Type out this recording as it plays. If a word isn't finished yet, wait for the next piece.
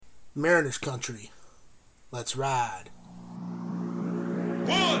Mariners country. Let's ride.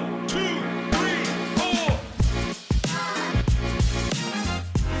 One, two, three, four.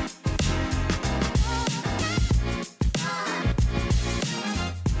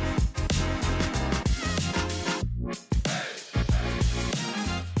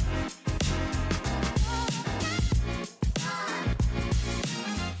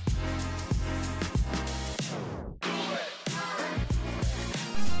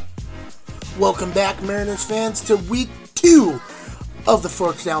 Welcome back, Mariners fans, to week 2 of the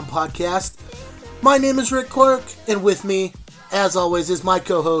Forks Down podcast. My name is Rick Clark, and with me, as always, is my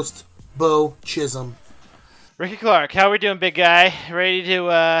co-host, Bo Chisholm. Ricky Clark, how are we doing, big guy? Ready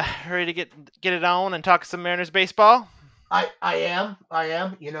to get it on and talk some Mariners baseball? I am.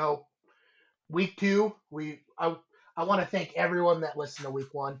 You know, week 2. I want to thank everyone that listened to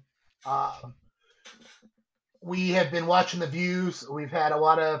week 1. We have been watching the views. We've had a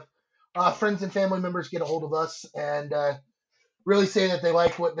lot of friends and family members get a hold of us and really say that they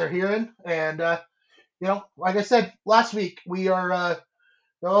like what they're hearing. And like I said last week, that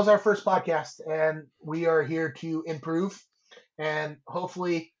was our first podcast, and we are here to improve. And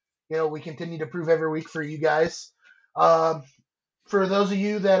hopefully, we continue to improve every week for you guys. For those of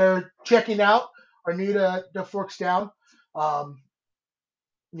you that are checking out, are new to Forks Down,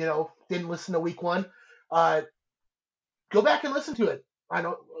 didn't listen to week 1, go back and listen to it. I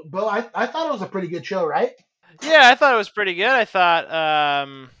know, Bo, I thought it was a pretty good show, right? Yeah, I thought it was pretty good. I thought,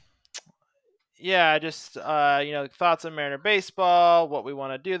 thoughts on Mariner baseball, what we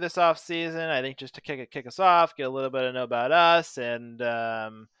want to do this off season. I think just to kick us off, get a little bit of know about us, and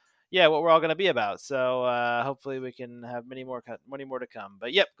what we're all going to be about. So hopefully we can have many more to come.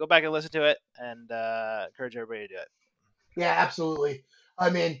 But yep, go back and listen to it, and encourage everybody to do it. Yeah, absolutely. I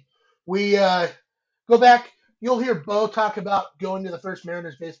mean, we go back. You'll hear Bo talk about going to the first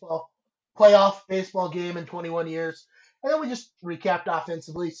Mariners playoff baseball game in 21 years. And then we just recapped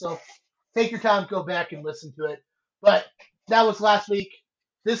offensively. So take your time, go back and listen to it. But that was last week.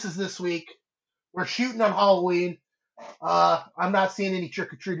 This is this week. We're shooting on Halloween. I'm not seeing any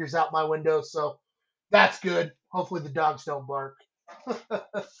trick-or-treaters out my window, so that's good. Hopefully the dogs don't bark.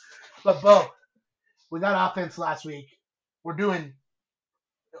 But, Bo, we got offense last week. We're doing,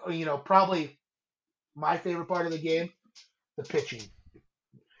 probably my favorite part of the game, the pitching.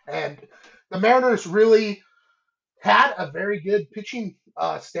 And the Mariners really had a very good pitching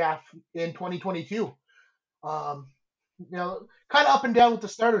staff in 2022. Kind of up and down with the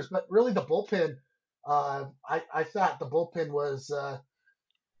starters, but really the bullpen, I thought the bullpen was,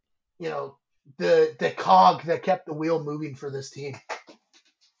 the cog that kept the wheel moving for this team.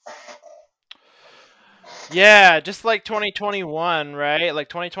 Yeah, just like 2021, right? Like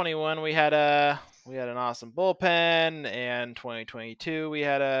 2021, we had an awesome bullpen, and 2022 we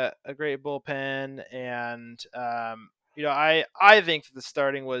had a great bullpen, and I think that the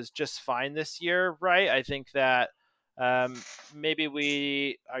starting was just fine this year, right? I think that maybe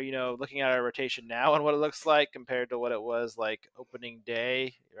we are looking at our rotation now and what it looks like compared to what it was like opening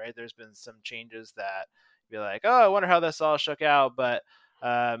day, right? There's been some changes that be like, oh, I wonder how this all shook out, but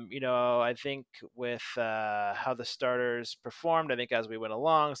I think with how the starters performed, I think as we went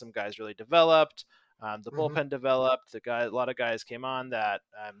along, some guys really developed. The bullpen developed. A lot of guys came on that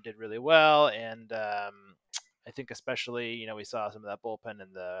did really well, and I think especially we saw some of that bullpen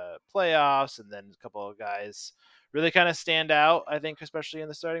in the playoffs, and then a couple of guys really kind of stand out. I think especially in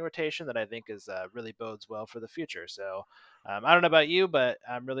the starting rotation that I think is really bodes well for the future. So I don't know about you, but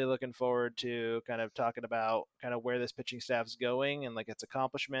I'm really looking forward to kind of talking about kind of where this pitching staff is going and like its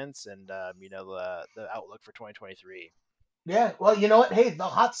accomplishments and the outlook for 2023. Yeah, well, you know what? Hey, the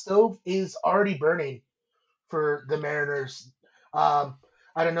hot stove is already burning for the Mariners. I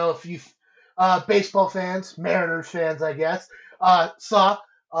don't know if you've baseball fans, Mariners fans, I guess, saw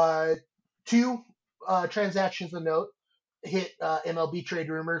 2 transactions of note hit MLB trade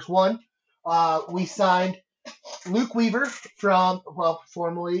rumors. One, we signed Luke Weaver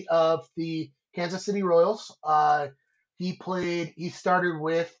formerly of the Kansas City Royals. He started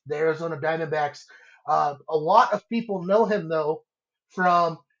with the Arizona Diamondbacks. A lot of people know him, though,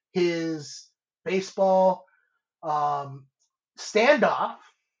 from his baseball standoff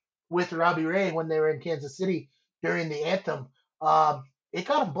with Robbie Ray when they were in Kansas City during the anthem. It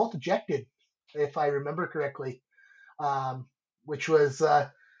got them both ejected, if I remember correctly, which was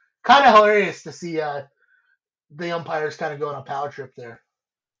kind of hilarious to see the umpires kind of go on a power trip there.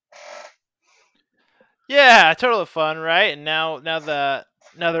 Yeah, totally fun, right? And now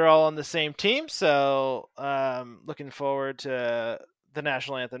they're all on the same team, so looking forward to the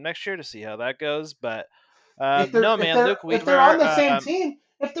national anthem next year to see how that goes. But If Luke Weaver. they're on the same team,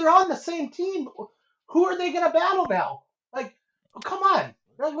 if they're on the same team, who are they going to battle now? Like, come on.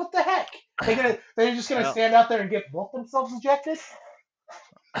 Like, what the heck? They're just gonna Well, stand out there and get both themselves ejected?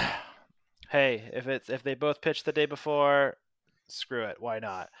 hey, if they both pitched the day before, screw it, why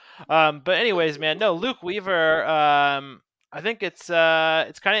not? But anyways, man, no, Luke Weaver. I think it's kind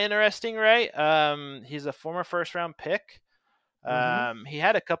of interesting, right? He's a former first round pick. Mm-hmm. He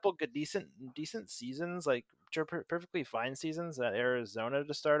had a couple good, decent seasons, like perfectly fine seasons at Arizona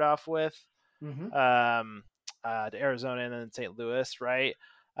to start off with. Mm-hmm. To Arizona and then St. Louis, right?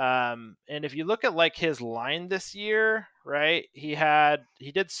 And if you look at like his line this year, right, he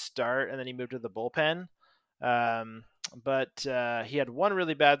did start and then he moved to the bullpen. Um, but he had one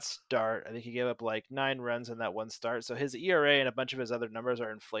really bad start. I think he gave up like 9 runs in that one start. So his ERA and a bunch of his other numbers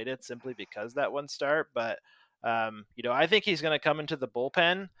are inflated simply because that one start. But I think he's going to come into the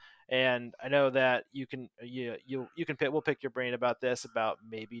bullpen, and I know that we'll pick your brain about this, about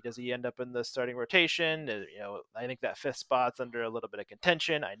maybe does he end up in the starting rotation? I think that fifth spot's under a little bit of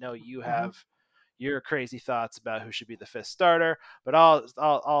contention. I know you Mm-hmm. have your crazy thoughts about who should be the fifth starter, but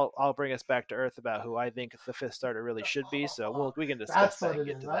I'll bring us back to earth about who I think the fifth starter really should be. So we can discuss That's that what and it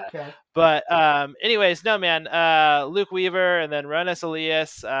get is. to that. Okay. But anyways, no man, Luke Weaver and then Rones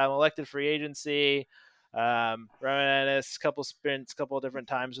Elias, elected free agency. Rones, couple sprints, couple of different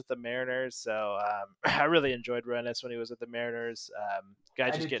times with the Mariners. So I really enjoyed Rones when he was with the Mariners. Guy I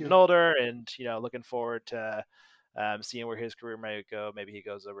just did getting too. older, and looking forward to seeing where his career might go. Maybe he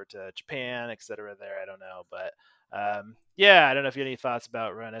goes over to Japan, etc. There, I don't know, but yeah, I don't know if you have any thoughts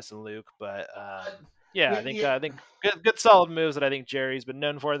about Rones and Luke, but yeah, Yeah, yeah. I think good solid moves that I think Jerry's been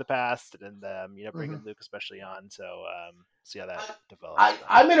known for in the past, and Mm-hmm. bringing Luke especially on. So see how that develops.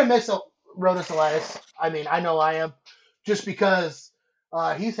 I'm gonna miss Rodas Elias. I mean, I know I am, just because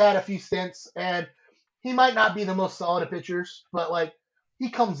he's had a few stints, and he might not be the most solid of pitchers, but like he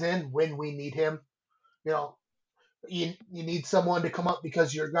comes in when we need him. You know, you need someone to come up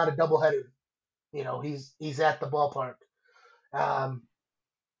because you're got a doubleheader. He's at the ballpark. Um,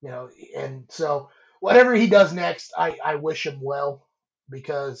 and so whatever he does next, I wish him well,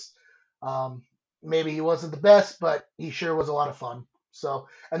 because um, maybe he wasn't the best, but he sure was a lot of fun. So,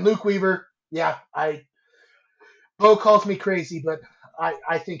 and Luke Weaver, yeah, Bo calls me crazy, but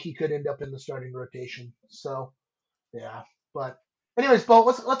I think he could end up in the starting rotation. So, yeah, but anyways, Bo,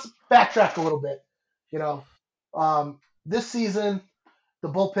 let's backtrack a little bit. You know, this season the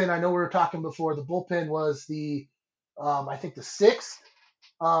bullpen. I know we were talking before. The bullpen was I think the sixth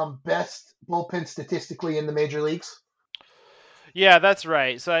best bullpen statistically in the major leagues. Yeah, that's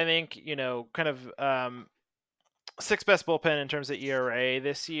right. So I think kind of sixth best bullpen in terms of ERA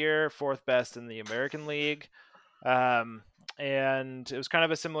this year, fourth best in the American League. And it was kind of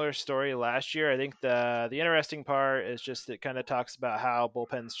a similar story last year. I think the interesting part is just it kind of talks about how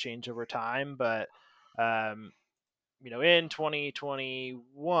bullpens change over time. But in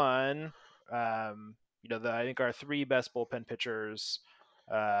 2021, I think our three best bullpen pitchers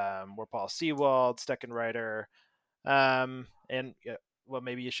were Paul Sewald, Steckenrider, and well,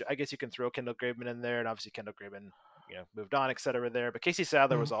 maybe you should. I guess you can throw Kendall Graveman in there, and obviously Kendall Graveman, moved on, etc. There, but Casey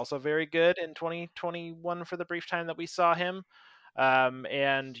Sadler was also very good in 2021 for the brief time that we saw him.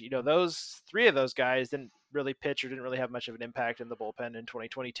 And those three of those guys didn't really pitch or didn't really have much of an impact in the bullpen in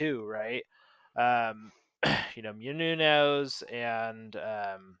 2022, right?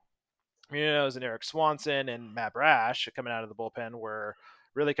 Munoz and Eric Swanson and Matt Brash coming out of the bullpen were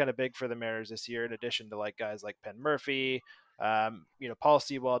really kind of big for the Mariners this year, in addition to like guys like Penn Murphy. Paul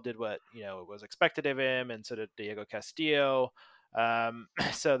Sewald did what was expected of him, and so did Diego Castillo.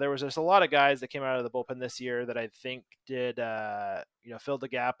 So there was just a lot of guys that came out of the bullpen this year that I think did fill the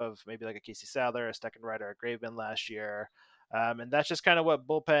gap of maybe like a Casey Sadler, a Steckenrider, a Graveman last year. And that's just kind of what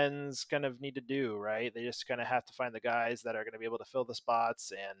bullpens kind of need to do, right? They just kind of have to find the guys that are going to be able to fill the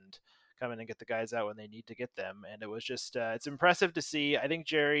spots and come in and get the guys out when they need to get them. And it was just, it's impressive to see. I think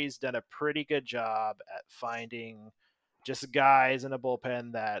Jerry's done a pretty good job at finding just guys in a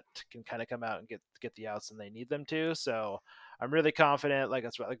bullpen that can kind of come out and get the outs when they need them to. So I'm really confident. Like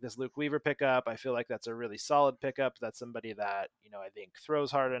this Luke Weaver pickup. I feel like that's a really solid pickup. That's somebody that I think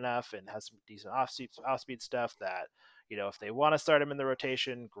throws hard enough and has some decent off speed stuff that if they want to start him in the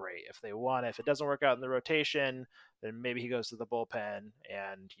rotation, great. If it doesn't work out in the rotation, then maybe he goes to the bullpen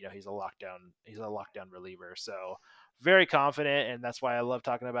and he's a lockdown reliever. So very confident, and that's why I love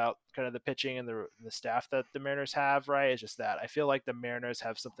talking about kind of the pitching and the staff that the Mariners have, right? It's just that I feel like the Mariners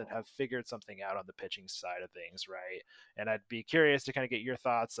have figured something out on the pitching side of things, right? And I'd be curious to kind of get your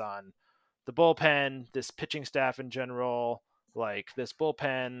thoughts on the bullpen, this pitching staff in general, like this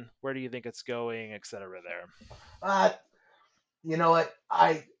bullpen, where do you think it's going, et cetera there? Uh, You know what?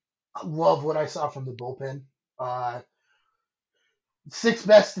 I love what I saw from the bullpen. Uh, Sixth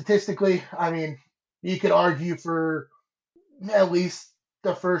best statistically. I mean, you could argue for at least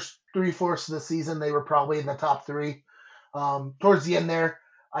the first three-fourths of the season, they were probably in the top three. Towards the end there,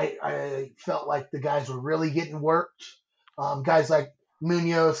 I felt like the guys were really getting worked. Guys like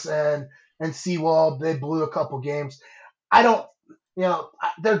Munoz and Seawald, they blew a couple games. I don't,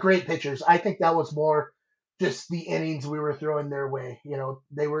 they're great pitchers. I think that was more just the innings we were throwing their way.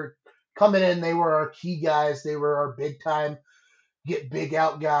 They were coming in, they were our key guys, they were our big time, get big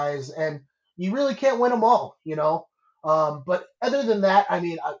out guys, and you really can't win them all. But other than that, I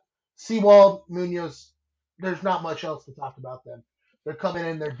mean, Seawald, Munoz, there's not much else to talk about them. They're coming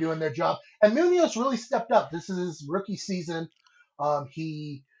in, they're doing their job, and Munoz really stepped up. This is his rookie season.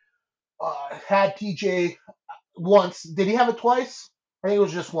 He had TJ once. Did he have it twice? I think it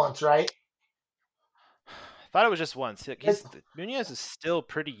was just once, right? I thought it was just once. Munoz is still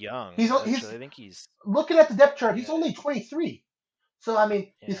pretty young. He's actually. I think he's looking at the depth chart. He's only 23. So I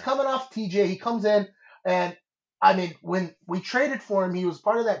mean, he's Yeah. coming off TJ. He comes in, and I mean, when we traded for him, he was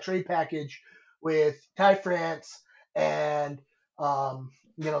part of that trade package with Ty France and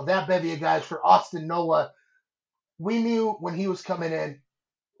that bevy of guys for Austin Nola. We knew when he was coming in,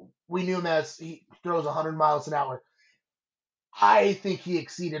 we knew him as he throws 100 miles an hour. I think he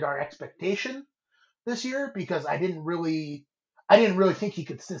exceeded our expectation this year because I didn't really think he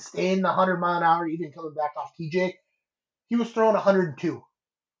could sustain the 100-mile an hour even coming back off TJ. He was throwing 102.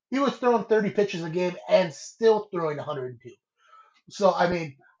 He was throwing 30 pitches a game and still throwing 102. So, I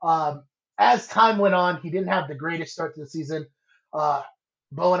mean, as time went on, he didn't have the greatest start to the season.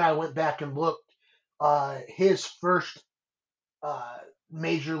 Bo and I went back and looked. His first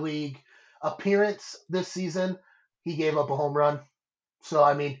major league appearance this season, he gave up a home run. So,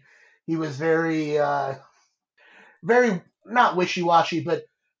 I mean, he was very, very not wishy-washy, but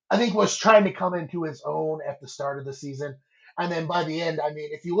I think was trying to come into his own at the start of the season. And then by the end, I mean,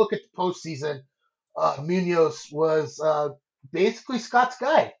 if you look at the postseason, Munoz was basically Scott's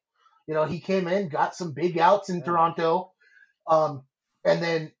guy. He came in, got some big outs in Toronto, and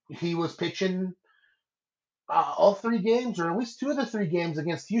then he was pitching all three games, or at least two of the three games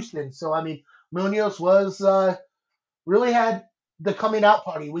against Houston. So, I mean, Munoz was really had the coming out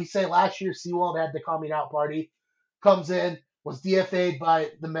party. We say last year Seawald had the coming out party. Comes in, was DFA'd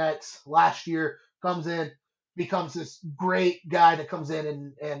by the Mets last year, comes in, becomes this great guy that comes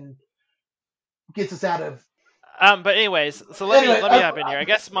in and gets us out of. But anyways, so let me hop in here. I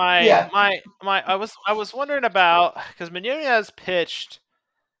guess I was wondering about because Menunez pitched.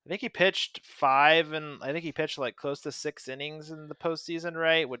 I think he pitched 5, and I think he pitched like close to 6 innings in the postseason,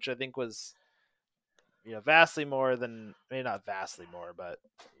 right? Which I think was, vastly more than, maybe not vastly more, but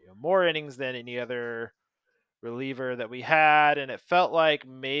more innings than any other reliever that we had. And it felt like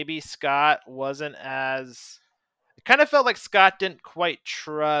maybe Scott wasn't as. It kind of felt like Scott didn't quite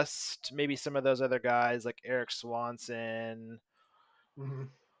trust maybe some of those other guys like Eric Swanson. Mm-hmm.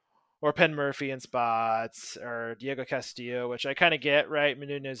 Or Penn Murphy in spots, or Diego Castillo, which I kind of get, right?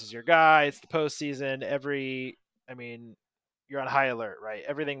 Menunez is your guy. It's the postseason. You're on high alert, right?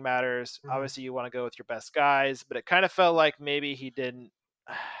 Everything matters. Mm-hmm. Obviously, you want to go with your best guys, but it kind of felt like maybe he didn't.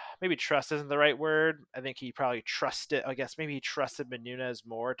 Maybe trust isn't the right word. I think he probably trusted. I guess maybe he trusted Menunez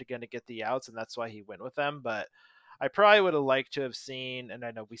more to get the outs, and that's why he went with them. But I probably would have liked to have seen, and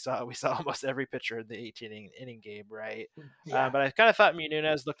I know we saw almost every pitcher in the 18 inning game, right? Yeah. But I kind of thought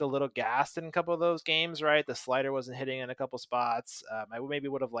Menunez looked a little gassed in a couple of those games, right? The slider wasn't hitting in a couple spots. I maybe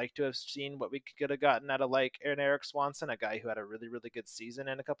would have liked to have seen what we could have gotten out of like Eric Swanson, a guy who had a really, really good season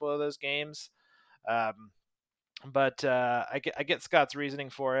in a couple of those games. But I get Scott's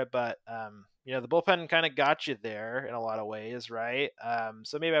reasoning for it, but the bullpen kind of got you there in a lot of ways, right?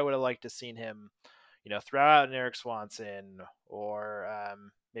 So maybe I would have liked to seen him, throw out an Eric Swanson, or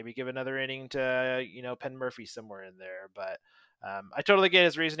maybe give another inning to, Penn Murphy somewhere in there. But I totally get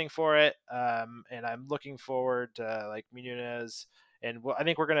his reasoning for it, and I'm looking forward to like Menunez, and I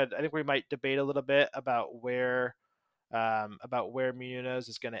think we might debate a little bit about where Menunez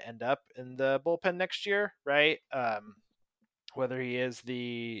is going to end up in the bullpen next year, right? Whether he is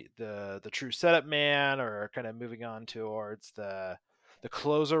the true setup man or kind of moving on towards the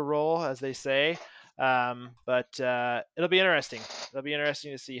closer role, as they say. But it'll be interesting. It'll be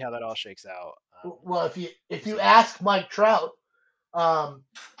interesting to see how that all shakes out. Well, if you ask Mike Trout,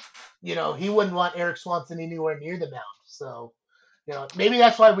 he wouldn't want Eric Swanson anywhere near the mound. So, maybe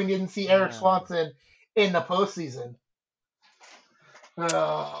that's why we didn't see Eric Swanson in the postseason.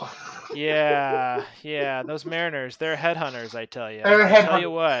 Yeah. Those Mariners, they're headhunters. I tell you. They're I tell you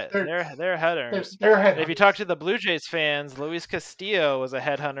headhunters. what, They're they're headhunters. they're And if you talk headhunters. to the Blue Jays fans, Luis Castillo was a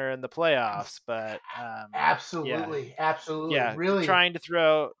headhunter in the playoffs. But yeah, Absolutely, absolutely. yeah, Really, because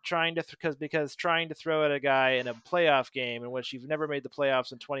trying to throw at a guy in a playoff game in which you've never made the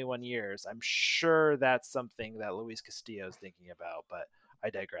playoffs in 21 years. I'm sure that's something that Luis Castillo is thinking about. But I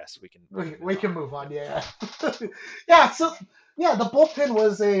digress. we can move on. Yeah, yeah. So yeah, the bullpen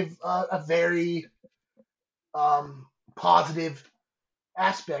was a very positive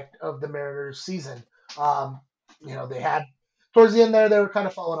aspect of the Mariners season. Um, they had towards the end there they were kind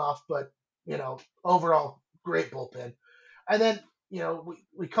of falling off, but overall great bullpen. And then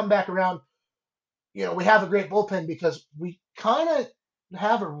we come back around. We have a great bullpen because we kind of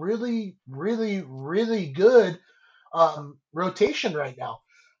have a really, really, really good rotation right now.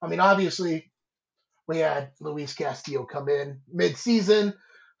 I mean, obviously we had Luis Castillo come in mid-season,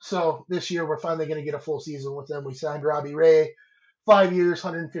 so this year we're finally going to get a full season with them. We signed Robbie Ray, 5 years,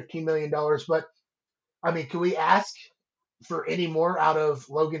 $115 million. But I mean, can we ask for any more out of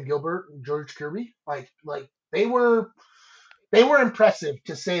Logan Gilbert and George Kirby? Like they were impressive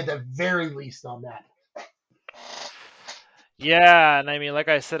to say the very least on that. Yeah, and I mean, like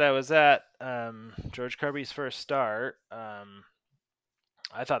I said, I was at George Kirby's first start.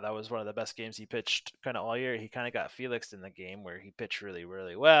 I thought that was one of the best games he pitched kind of all year. He kind of got Felix in the game where he pitched really,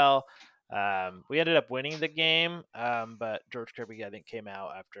 really well. We ended up winning the game, but George Kirby, I think, came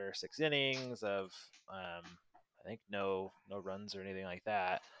out after 6 innings of, I think, no runs or anything like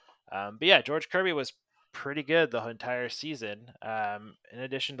that. But yeah, George Kirby was pretty good the entire season. In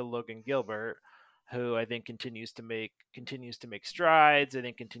addition to Logan Gilbert, who I think continues to make strides. I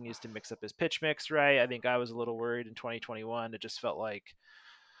think continues to mix up his pitch mix right. I think I was a little worried in 2021. It just felt like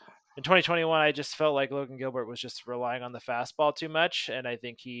in 2021, I just felt like Logan Gilbert was just relying on the fastball too much, and I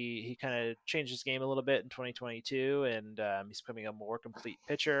think he kind of changed his game a little bit in 2022, and he's becoming a more complete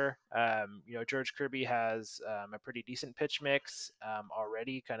pitcher. George Kirby has a pretty decent pitch mix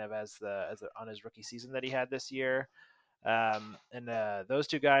already, kind of on his rookie season that he had this year. And those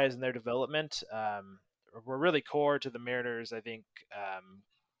two guys and their development were really core to the Mariners. I think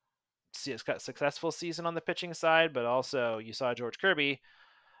see a successful season on the pitching side, but also you saw George Kirby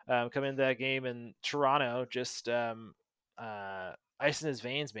come into that game in Toronto, just ice in his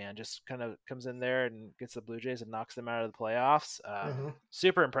veins, man. Just kind of comes in there and gets the Blue Jays and knocks them out of the playoffs.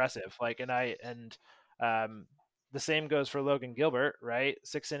 Super impressive. The same goes for Logan Gilbert, right?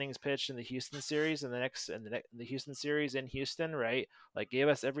 6 innings pitched in the Houston series, and the Houston series in Houston, right? Like gave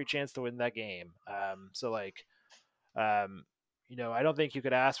us every chance to win that game. I don't think you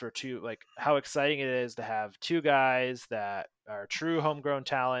could ask for how exciting it is to have two guys that are true homegrown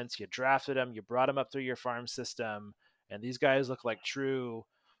talents. You drafted them, you brought them up through your farm system, and these guys look like true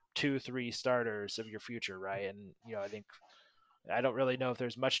 2-3 starters of your future, right? And I don't really know if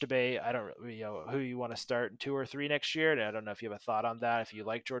there's much debate. I don't, who you want to start in 2 or 3 next year. And I don't know if you have a thought on that. If you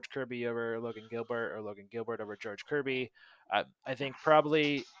like George Kirby over Logan Gilbert or Logan Gilbert over George Kirby, I think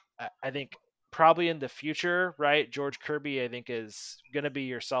probably in the future, right? George Kirby, I think, is going to be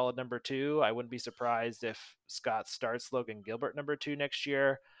your solid number 2. I wouldn't be surprised if Scott starts Logan Gilbert number 2 next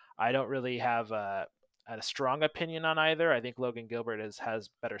year. I don't really have a strong opinion on either. I think Logan Gilbert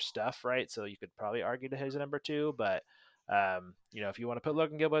has better stuff, right? So you could probably argue that he's a number 2, but if you want to put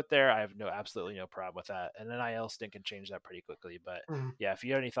Logan Gilbert there, I have absolutely no problem with that. And NIL stint can change that pretty quickly. But yeah, if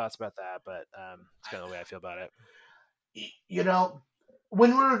you have any thoughts about that, but it's kind of the way I feel about it.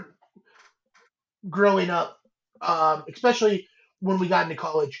 When we're growing up, especially when we got into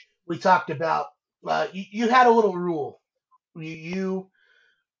college, we talked about you had a little rule. You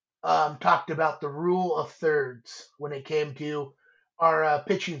talked about the rule of thirds when it came to our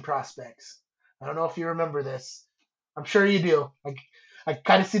pitching prospects. I don't know if you remember this. I'm sure you do. I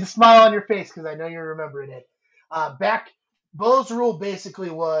kind of see the smile on your face because I know you're remembering it. Bo's rule basically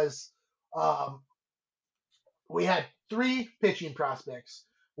was we had 3 pitching prospects.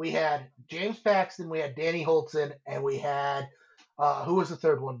 We had James Paxton, we had Danny Holtzen, and we had who was the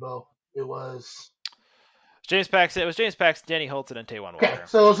third one, Bo? It was James Paxton. It was James Paxton, Danny Holtzen, and Taijuan Walker. Okay,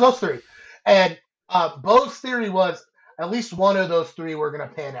 so it was those 3. And Bo's theory was at least one of those 3 were going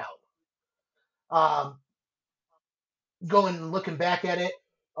to pan out. Looking back at it,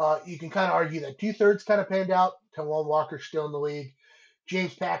 you can kind of argue that 2/3 kind of panned out. Taijuan Walker's still in the league.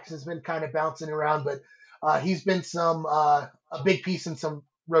 James Paxton's been kind of bouncing around, but he's been a big piece in some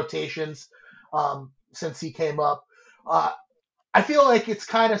rotations since he came up. I feel like it's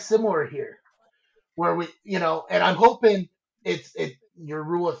kind of similar here, where and I'm hoping your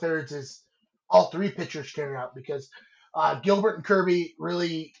rule of thirds is all 3 pitchers turning out because Gilbert and Kirby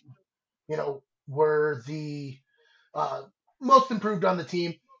really were the most improved on the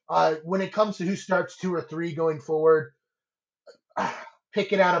team. When it comes to who starts 2 or 3 going forward,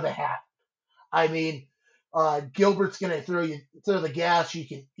 pick it out of a hat. I mean, Gilbert's going to throw the gas. You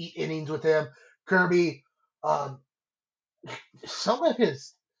can eat innings with him. Kirby, um, some of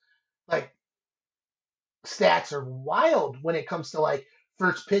his like stats are wild when it comes to like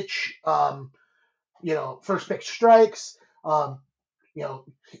first pitch, first pitch strikes. Um,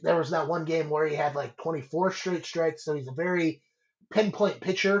 there was that one game where he had like 24 straight strikes, so he's a very pinpoint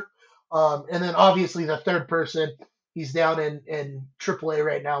pitcher. And then obviously the third person, he's down in AAA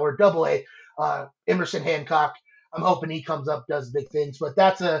right now or AA. Emerson Hancock. I'm hoping he comes up, does big things, but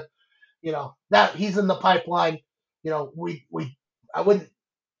that's that he's in the pipeline. We I wouldn't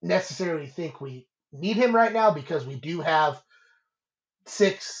necessarily think we need him right now because we do have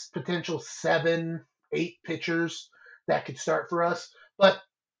 6, potential 7, 8 pitchers that could start for us. But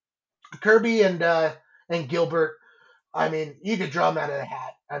Kirby and Gilbert, I mean, you could draw them out of the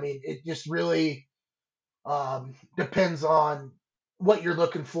hat. I mean, it just really depends on what you're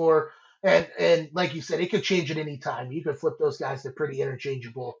looking for. And like you said, it could change at any time. You could flip those guys; they're pretty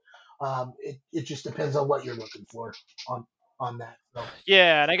interchangeable. It just depends on what you're looking for on that. So.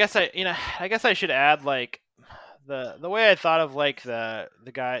 Yeah, and I guess I should add like the way I thought of like the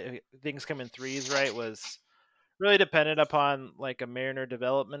guy things come in threes, right, was really dependent upon like a Mariner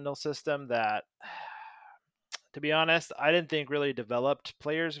developmental system that, to be honest, I didn't think really developed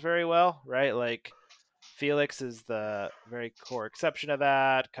players very well, right? Like Felix is the very core exception of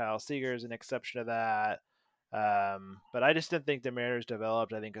that. Kyle Seager is an exception of that. But I just didn't think the Mariners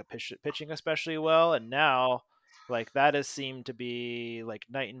developed, I think, pitching especially well. And now, like, that has seemed to be like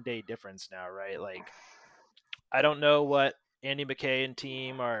night and day difference now, right? Like, I don't know what Andy McKay and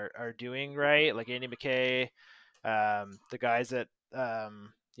team are doing, right? Like Andy McKay, the guys at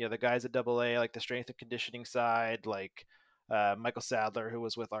the guys at AA, like the strength and conditioning side, like Michael Sadler, who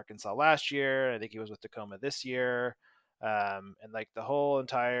was with Arkansas last year. I think he was with Tacoma this year. And like the whole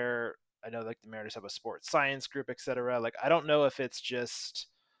entire, I know like the Mariners have a sports science group, etc. Like, I don't know if it's just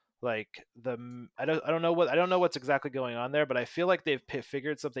like I don't know what's exactly going on there, but I feel like they've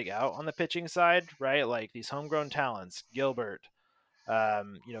figured something out on the pitching side, right? Like these homegrown talents, Gilbert,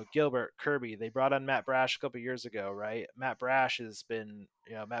 Gilbert, Kirby. They brought on Matt Brash a couple years ago, right? Matt Brash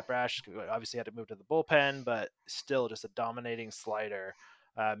obviously had to move to the bullpen, but still just a dominating slider.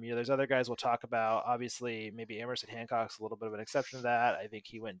 There's other guys we'll talk about. Obviously, maybe Emerson Hancock's a little bit of an exception to that. I think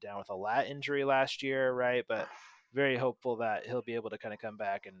he went down with a lat injury last year, right? But very hopeful that he'll be able to kind of come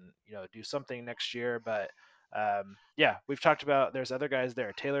back and do something next year. But we've talked about there's other guys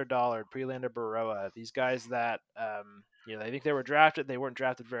there, Taylor Dollard, Prelander Baroa, these guys that I think they were drafted. They weren't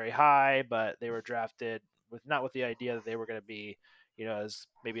drafted very high, but they were drafted not with the idea that they were going to be as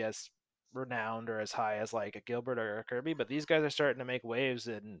renowned or as high as like a Gilbert or a Kirby, but these guys are starting to make waves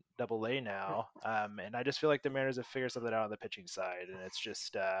in AA now. And I just feel like the Mariners have figured something out on the pitching side, and it's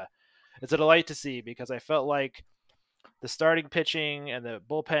just it's a delight to see because I felt like the starting pitching and the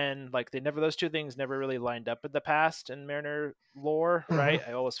bullpen, like those two things never really lined up in the past in Mariner lore, right?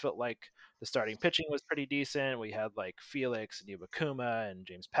 I always felt like the starting pitching was pretty decent. We had like Felix and Iwakuma and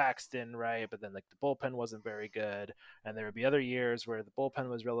James Paxton, right? But then like the bullpen wasn't very good. And there would be other years where the bullpen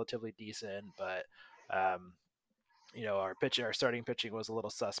was relatively decent, but our starting pitching was a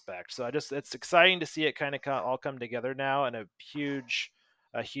little suspect. So it's exciting to see it kind of all come together now, and a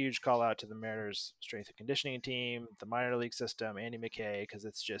huge call out to the Mariners strength and conditioning team, the minor league system, Andy McKay, because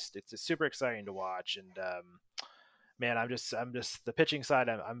it's super exciting to watch. And man, I'm just the pitching side.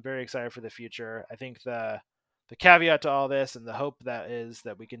 I'm very excited for the future. I think the caveat to all this and the hope that is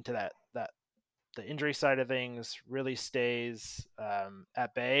that we get to that the injury side of things really stays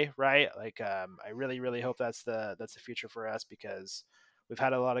at bay, right? Like I really, really hope that's the future for us, because we've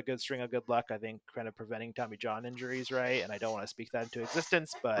had a lot of good string of good luck, I think, kind of preventing Tommy John injuries, right? And I don't want to speak that into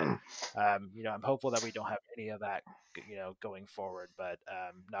existence, but I'm hopeful that we don't have any of that, going forward. But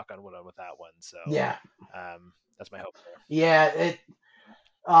knock on wood with that one. So yeah, that's my hope there. Yeah,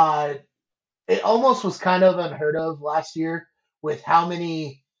 it almost was kind of unheard of last year with how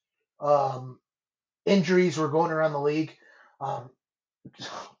many injuries were going around the league.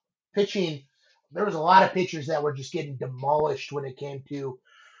 Pitching, there was a lot of pitchers that were just getting demolished when it came to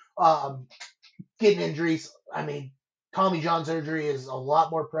getting injuries. I mean, Tommy John surgery is a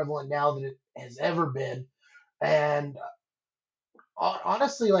lot more prevalent now than it has ever been. And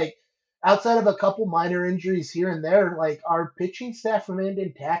honestly, like outside of a couple minor injuries here and there, like our pitching staff remained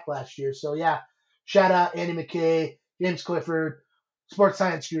intact last year. So yeah, shout out Andy McKay, James Clifford, Sports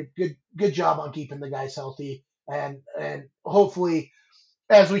Science Group. Good job on keeping the guys healthy, and hopefully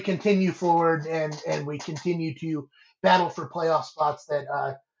as we continue forward and we continue to battle for playoff spots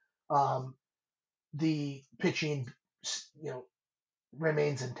that the pitching, you know,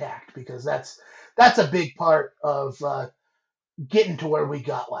 remains intact because that's a big part of getting to where we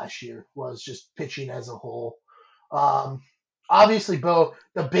got last year was just pitching as a whole. Um, Obviously, Bo,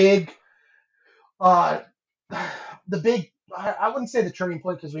 uh, the big, I wouldn't say the turning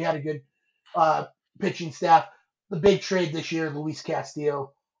point because we had a good uh, pitching staff. The big trade this year, Luis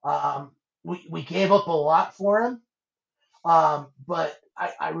Castillo. We gave up a lot for him, but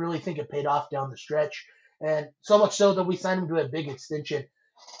I really think it paid off down the stretch. And so much so that we signed him to a big extension.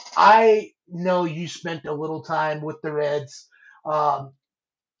 I know you spent a little time with the Reds, um,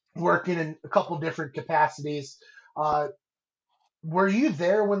 working in a couple different capacities. Uh, were you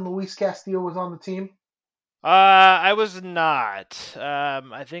there when Luis Castillo was on the team? I was not.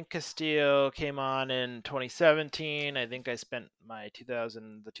 I think Castillo came on in 2017. I think I spent my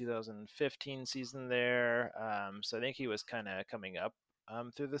 2015 season there. So I think he was kind of coming up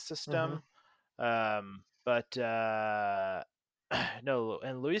through the Mm-hmm. system. But no,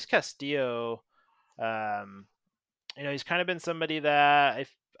 and Luis Castillo, um, he's kind of been somebody that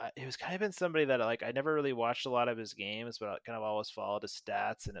he was kind of been somebody that like I never really watched a lot of his games, but I kind of always followed his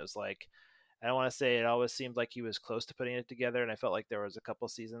stats, and it was like I don't want to say it always seemed like he was close to putting it together, and I felt like there was a couple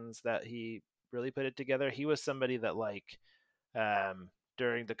seasons that he really put it together. He was somebody that like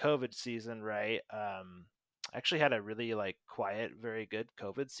during the COVID season, right? Actually had a really like quiet, very good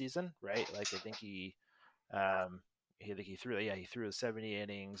COVID season, right? Like I think um, he threw 70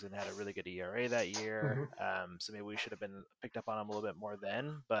 innings and had a really good ERA that year. Mm-hmm. So maybe we should have been picked up on him a little bit more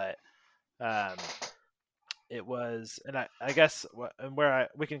then, but um, it was, and I guess and where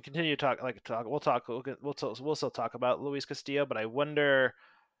we can continue to we'll still talk about Luis Castillo, but I wonder,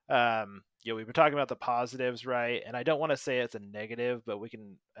 we've been talking about the positives, right? And I don't want to say it's a negative, but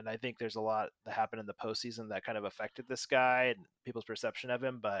and I think there's a lot that happened in the postseason that kind of affected this guy and people's perception of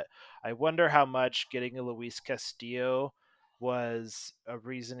him. But I wonder how much getting a Luis Castillo was a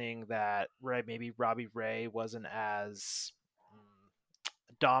reasoning that, right, maybe Robbie Ray wasn't as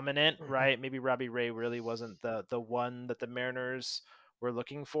dominant, Mm-hmm. right? Maybe Robbie Ray really wasn't the one that the Mariners were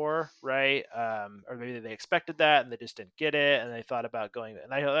looking for, right? Or maybe they expected that and they just didn't get it, and they thought about going.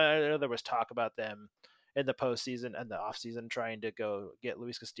 And I know there was talk about them in the postseason and the offseason trying to go get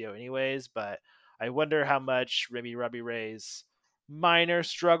Luis Castillo, anyways. But I wonder how much maybe Robbie Ray's minor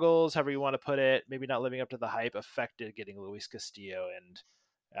struggles, however you want to put it, maybe not living up to the hype, affected getting Luis Castillo.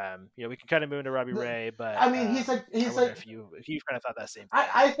 And we can kind of move into Robbie Ray, but I mean, I he's wonder like if you kind of thought that same thing.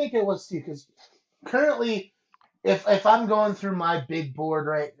 I think it was too because currently, if I'm going through my big board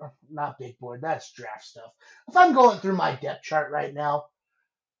right, not big board, that's draft stuff. If I'm going through my depth chart right now,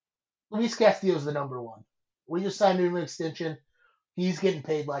 Luis Castillo is the number one. We just signed him an extension. He's getting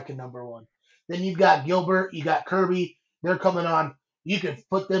paid like a number one. Then you've got Gilbert, you got Kirby. They're coming on. You can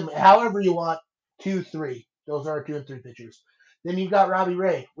put them however you want. 2, 3. Those are our 2 and 3 pitchers. Then you've got Robbie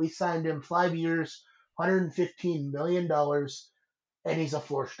Ray. We signed him 5 years, $115 million, and he's a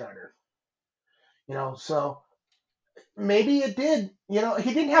 4 starter. So maybe it did. He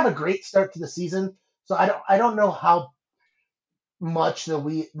didn't have a great start to the season, so I don't know how much the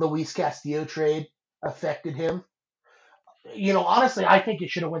Luis Castillo trade affected him. Honestly, I think it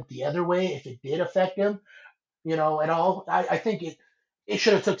should have went the other way if it did affect him. At all. I think it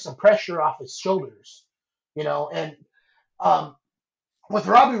should have took some pressure off his shoulders. And um, with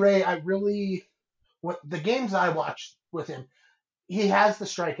Robbie Ray, the games I watched with him, he has the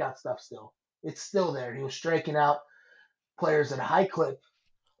strikeout stuff still. It's still there. He was striking out players at a high clip.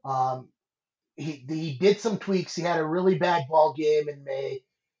 Um, he did some tweaks. He had a really bad ball game in May.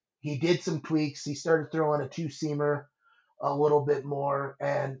 He did some tweaks. He started throwing a two seamer a little bit more,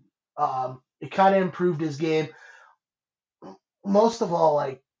 and it kind of improved his game. Most of all,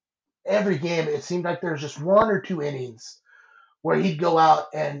 like every game, it seemed like there was just 1 or 2 innings where he'd go out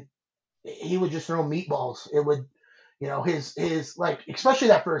and he would just throw meatballs. It would, his like especially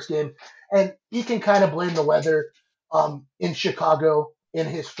that first game, and you can kind of blame the weather in Chicago in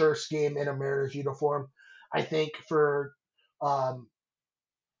his first game in a Mariners uniform. I think for um,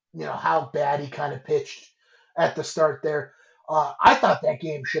 how bad he kind of pitched at the start there. I thought that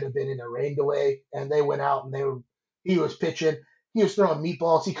game should have been in a rain delay, and they went out and he was pitching. He was throwing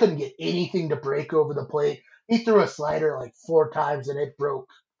meatballs. He couldn't get anything to break over the plate. He threw a slider like 4 times and it broke.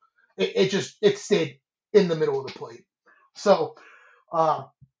 It stayed in the middle of the plate. So, uh,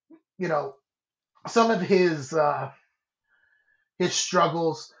 you know, some of his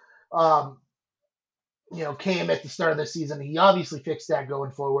struggles, um, came at the start of the season. He obviously fixed that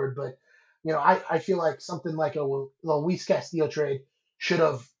going forward, but I feel like something like a Luis Castillo trade should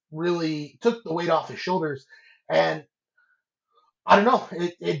have really took the weight off his shoulders. And I don't know,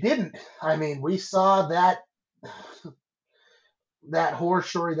 it didn't. I mean, we saw that horror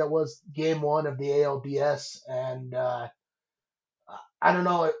story that was game one of the ALDS, and I don't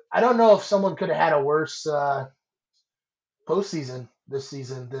know. I don't know if someone could have had a worse postseason this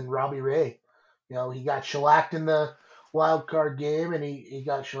season than Robbie Ray. You know, he got shellacked in the wild card game, and he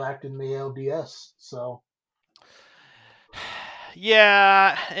got shellacked in the ALDS. So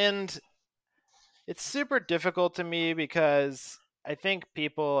Yeah, and it's super difficult to me because I think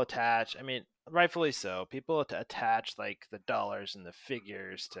people attach, I mean, rightfully so, people attach like the dollars and the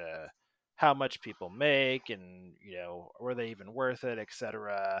figures to how much people make and, were they even worth it,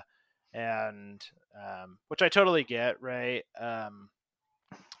 etc. And, which I totally get, right?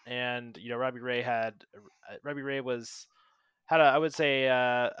 And, Robbie Ray had I would say,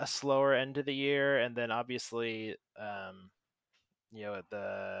 a slower end of the year. And then obviously, you know,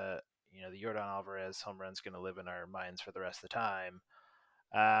 the the Yordan Alvarez home run's going to live in our minds for the rest of the time.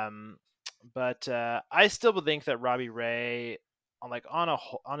 But I still would think that Robbie Ray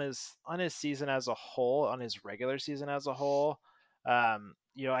on his season as a whole, on his regular season as a whole,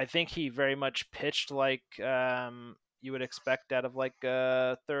 I think he very much pitched like you would expect out of like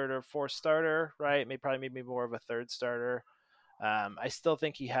a third or fourth starter, right? Maybe more of a third starter. I still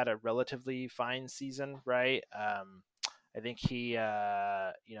think he had a relatively fine season, right? I think he,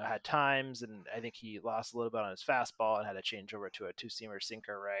 had times, and I think he lost a little bit on his fastball and had to change over to a two-seamer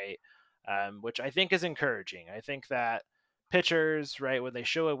sinker, right? Which I think is encouraging. I think that pitchers, right, when they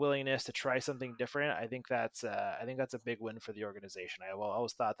show a willingness to try something different, I think that's a big win for the organization. I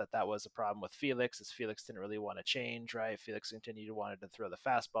always thought that was a problem with Felix, as Felix didn't really want to change, right? Felix continued to wanted to throw the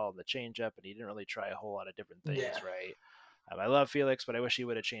fastball and the changeup, and he didn't really try a whole lot of different things, yeah. right? I love Felix, but I wish he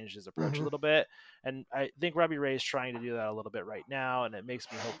would have changed his approach Mm-hmm. a little bit. And I think Robbie Ray is trying to do that a little bit right now, and it makes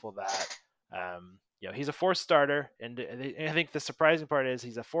me hopeful that he's a fourth starter. And I think the surprising part is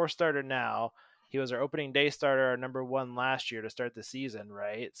he's a fourth starter now. He was our opening day starter, our number one last year to start the season,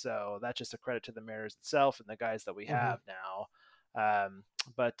 right? So that's just a credit to the Mariners itself and the guys that we have now.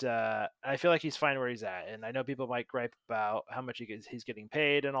 But I feel like he's fine where he's at. And I know people might gripe about how much he's getting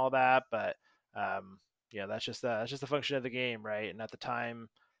paid and all that, but that's just a function of the game, right? And at the time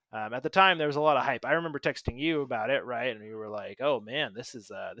there was a lot of hype. I remember texting you about it, right? And you were like, "Oh man, this is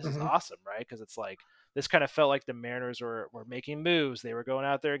awesome," right? Because it's like this kind of felt like the Mariners were making moves. They were going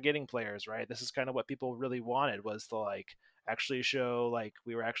out there and getting players, right? This is kind of what people really wanted, was to like actually show like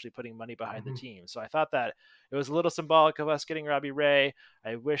we were actually putting money behind the team. So I thought that it was a little symbolic of us getting Robbie Ray.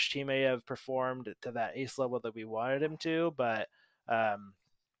 I wished he may have performed to that ace level that we wanted him to, but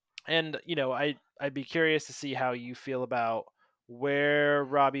and I'd be curious to see how you feel about where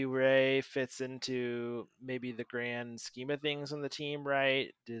Robbie Ray fits into maybe the grand scheme of things on the team,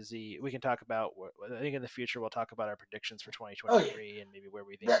 right? We can talk about, I think in the future we'll talk about our predictions for 2023 and maybe where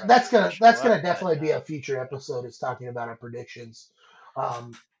we think That's Robbie Ray gonna should that's show gonna up. definitely be a future episode. Is talking about our predictions.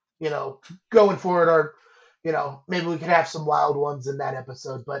 Um, going forward, or maybe we could have some wild ones in that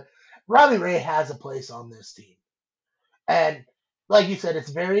episode. But Robbie Ray has a place on this team, and like you said,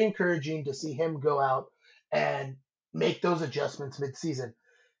 it's very encouraging to see him go out and make those adjustments mid-season.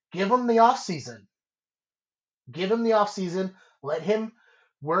 Give him the off season. Give him the off season. Let him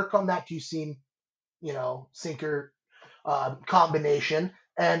work on that two-seam, sinker combination,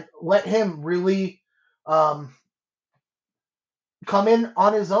 and let him really um, come in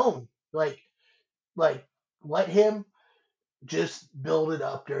on his own. Like let him just build it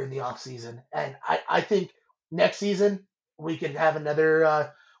up during the off season. And I think next season we could have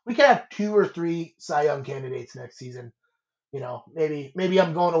we could have 2 or 3 Cy Young candidates next season. Maybe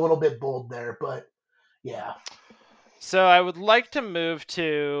I'm going a little bit bold there, but yeah. So I would like to move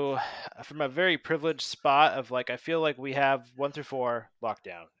to from a very privileged spot of like I feel like we have 1 through 4 locked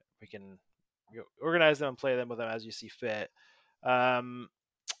down. We can organize them and play them with them as you see fit.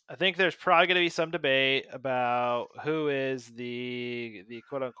 I think there's probably going to be some debate about who is the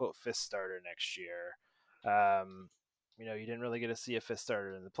quote unquote fifth starter next year. You didn't really get to see a fifth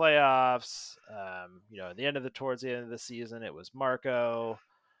starter in the playoffs. At the end towards the end of the season, it was Marco.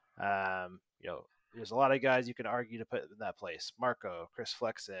 There's a lot of guys you can argue to put in that place. Marco, Chris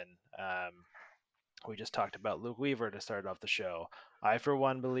Flexen. We just talked about Luke Weaver to start off the show. I, for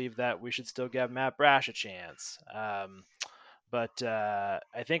one, believe that we should still give Matt Brash a chance. But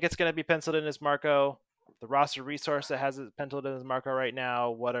I think it's going to be penciled in as Marco. The roster resource that has it penciled in as Marco right now.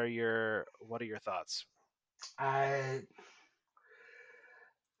 What are your thoughts?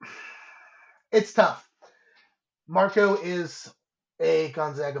 It's tough. Marco is a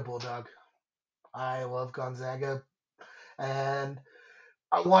Gonzaga Bulldog. I love Gonzaga, and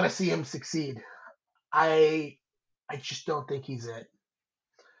I want to see him succeed. I I just don't think he's it.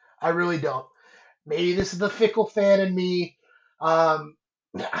 I really don't. Maybe this is the fickle fan in me. Um,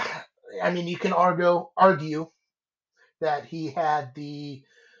 I mean, you can argue that he had the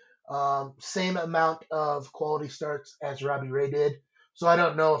same amount of quality starts as Robbie Ray did. So I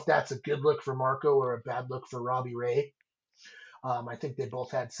don't know if that's a good look for Marco or a bad look for Robbie Ray. I think they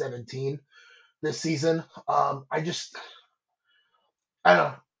both had 17 this season. I don't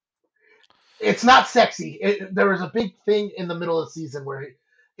know. It's not sexy. There was a big thing in the middle of the season where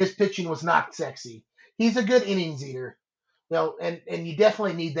his pitching was not sexy. He's a good innings eater, and you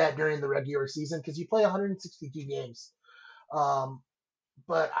definitely need that during the regular season because you play 162 games. Um,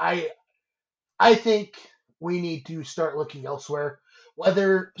 but I think we need to start looking elsewhere.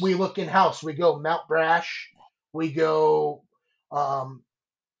 Whether we look in house, we go Mount Brash, we go um,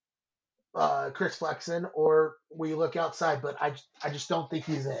 Chris Flexen, or we look outside. But I just don't think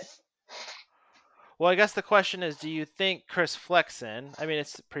he's it. Well, I guess the question is, do you think Chris Flexen? I mean,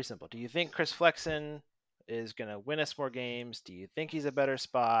 it's pretty simple. Do you think Chris Flexen is going to win us more games? Do you think he's a better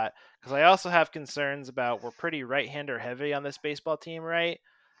spot? Because I also have concerns about we're pretty right-hander heavy on this baseball team, right?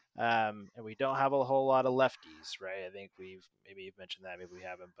 And we don't have a whole lot of lefties, right? I think maybe you've mentioned that, maybe we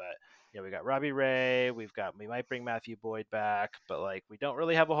haven't, but we got Robbie Ray, we might bring Matthew Boyd back, but like we don't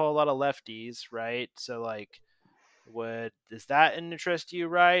really have a whole lot of lefties, right? So like, does that interest you,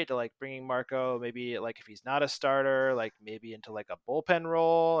 right? To like bringing Marco, maybe like if he's not a starter, like maybe into like a bullpen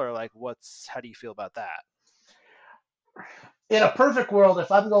role, or like how do you feel about that? In a perfect world,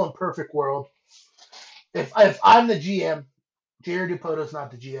 if I'm going perfect world, if I'm the GM, Jerry Dupoto's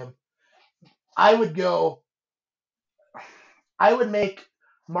not the GM, I would go. I would make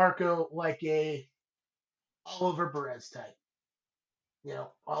Marco like a Oliver Perez type.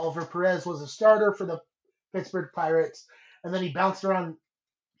 Oliver Perez was a starter for the Pittsburgh Pirates, and then he bounced around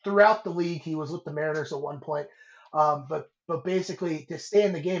throughout the league. He was with the Mariners at one point, but basically to stay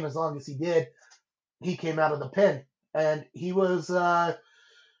in the game as long as he did, he came out of the pen, and he was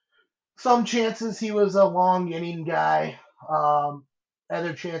some chances he was a long inning guy.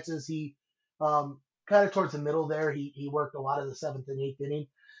 Other chances he kind of towards the middle there. He worked a lot of the seventh and eighth inning.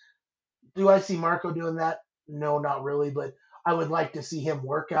 Do I see Marco doing that? No, not really, but I would like to see him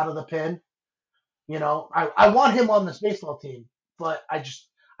work out of the pen. I want him on this baseball team, but I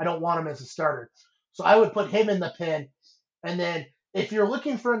don't want him as a starter. So I would put him in the pen. And then if you're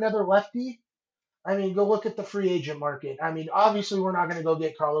looking for another lefty, I mean, go look at the free agent market. I mean, obviously we're not going to go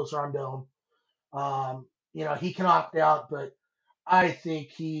get Carlos Rondon. He can opt out, but I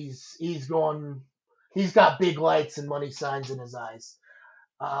think he's got big lights and money signs in his eyes.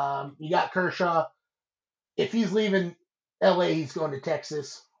 You got Kershaw. If he's leaving LA, he's going to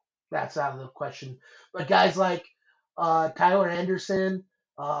Texas. That's out of the question. But guys like Tyler Anderson,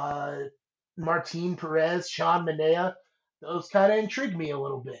 Martin Perez, Sean Manaea, those kind of intrigue me a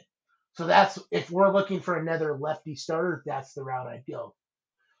little bit. So that's if we're looking for another lefty starter, that's the route I'd go.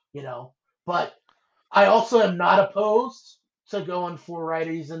 But I also am not opposed to going for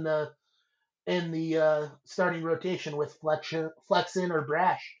righties in the starting rotation with Flexen or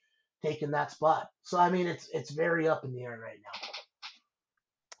Brash taking that spot. So I mean, it's very up in the air right now.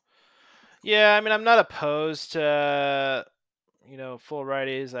 Yeah, I mean, I'm not opposed to full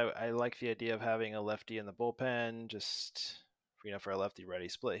righties. I like the idea of having a lefty in the bullpen, just for a lefty righty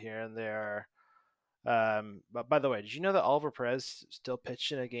split here and there. But by the way, did you know that Oliver Perez still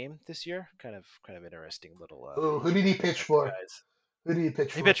pitched in a game this year? Kind of interesting little. Who did he pitch for? Guys. Who did he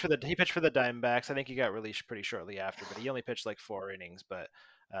pitch for? He pitched for the Diamondbacks. I think he got released pretty shortly after, but he only pitched like 4 innings. But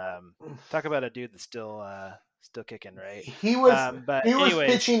talk about a dude that's still kicking, right? He was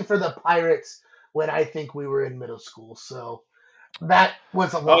pitching for the Pirates when I think we were in middle school. So that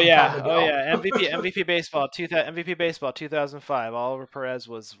was a long time ago. Oh yeah, MVP baseball 2005. Oliver Perez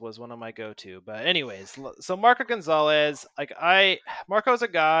was one of my go-to. But anyways, so Marco Gonzalez, Marco's a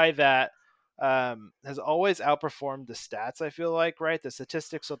guy that has always outperformed the stats. I feel like, right? The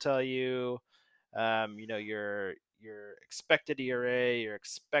statistics will tell you, your expected ERA, your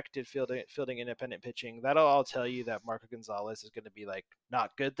expected fielding independent pitching. That'll all tell you that Marco Gonzalez is going to be like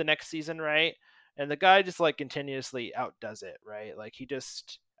not good the next season, right? And the guy just like continuously outdoes it, right? Like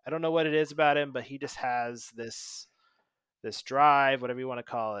I don't know what it is about him, but he just has this drive, whatever you want to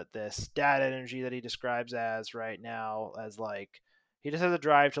call it, this dad energy that he describes as right now, as like he just has a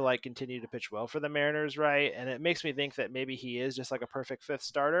drive to like continue to pitch well for the Mariners, right? And it makes me think that maybe he is just like a perfect fifth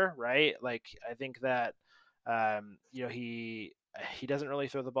starter, right? Like I think that he doesn't really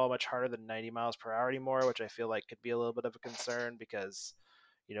throw the ball much harder than 90 miles per hour anymore, which I feel like could be a little bit of a concern because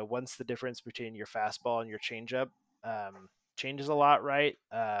once the difference between your fastball and your changeup changes a lot, right?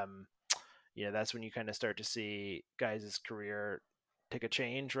 That's when you kind of start to see guys' career take a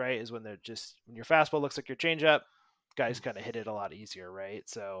change, right? Is when they're just when your fastball looks like your changeup, guys kind of hit it a lot easier, right?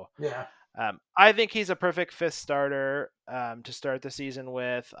 So Yeah. I think he's a perfect fifth starter to start the season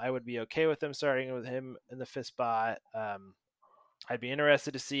with. I would be okay with them starting with him in the fifth spot. I'd be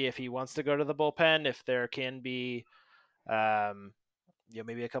interested to see if he wants to go to the bullpen, if there can be,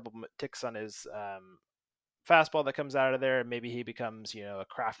 maybe a couple ticks on his fastball that comes out of there, and maybe he becomes, a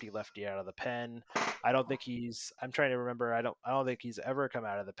crafty lefty out of the pen. I'm trying to remember. I don't think he's ever come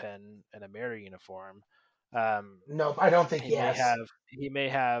out of the pen in a Mariner uniform. No, I don't think he he may has.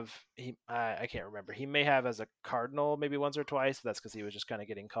 have I can't remember. He may have as a Cardinal maybe once or twice, but that's because he was just kind of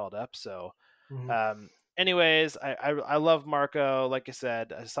getting called up. So Mhm. anyways, I love Marco. Like I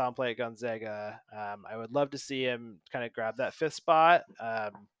said, I saw him play at Gonzaga. I would love to see him kind of grab that fifth spot.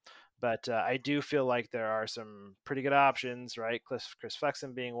 But I do feel like there are some pretty good options, right? Chris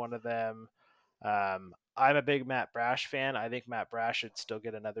Flexen being one of them. I'm a big Matt Brash fan. I think Matt Brash should still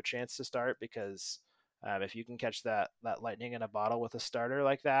get another chance to start because if you can catch that lightning in a bottle with a starter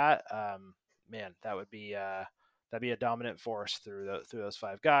like that, man, that'd be a dominant force through those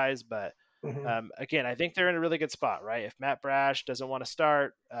five guys. But Mhm. again, I think they're in a really good spot, right? If Matt Brash doesn't want to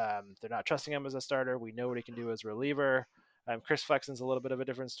start, they're not trusting him as a starter. We know what he can do as reliever. Chris Flexen's a little bit of a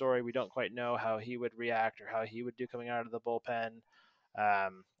different story. We don't quite know how he would react or how he would do coming out of the bullpen.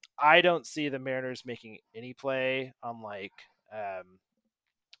 I don't see the Mariners making any play on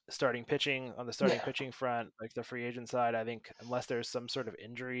starting pitching on the starting Yeah. pitching front, like the free agent side. I think unless there's some sort of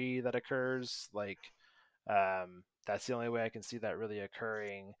injury that occurs, that's the only way I can see that really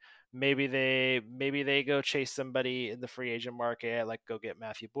occurring. Maybe they go chase somebody in the free agent market, like go get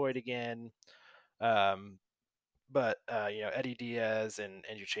Matthew Boyd again. But Eddie Diaz and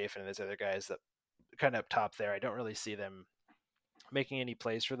Andrew Chafin and those other guys that kind of up top there, I don't really see them making any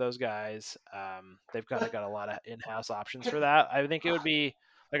plays for those guys. They've kind of got a lot of in-house options for that. I think it would be,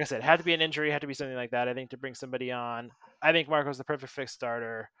 like I said, had to be an injury, had to be something like that. I think to bring somebody on, I think Marco's the perfect fixed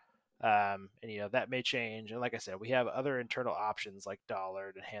starter. And that may change. And like I said, we have other internal options like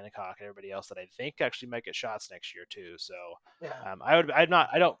Dollard and Hancock and everybody else that I think actually might get shots next year too. So Yeah.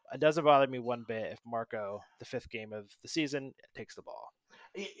 it doesn't bother me one bit if Marco, the fifth game of the season, takes the ball.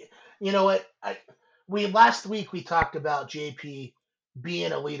 You know what? We last week we talked about JP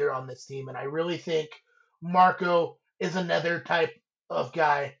being a leader on this team, and I really think Marco is another type of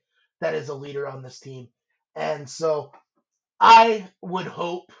guy that is a leader on this team. And so I would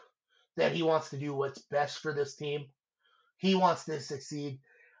hope that he wants to do what's best for this team. He wants to succeed,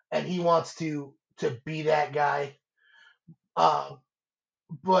 and he wants to be that guy. Um,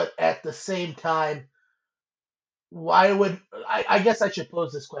 but at the same time, why would I guess I should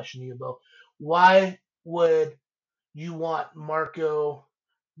pose this question to you, Bo. Why would you want Marco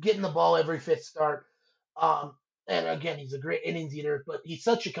getting the ball every fifth start? Um, and again, he's a great innings eater, but he's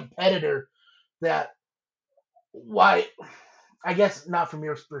such a competitor that why? I guess not from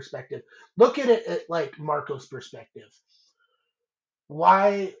your perspective. Look at it at like Marco's perspective.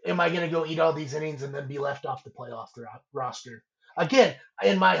 Why am I going to go eat all these innings and then be left off the playoff roster? Again,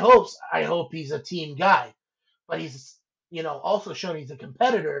 in my hopes, I hope he's a team guy, but he's also shown he's a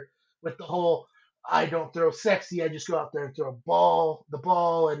competitor with the whole I don't throw sexy, I just go out there and throw the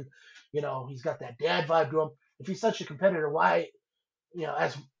ball, and he's got that dad vibe to him. If he's such a competitor, why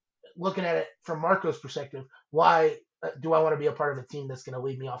as looking at it from Marco's perspective, why do I want to be a part of a team that's going to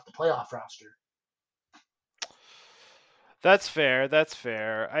lead me off the playoff roster? That's fair. That's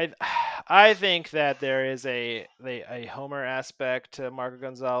fair. I think that there is a homer aspect to Marco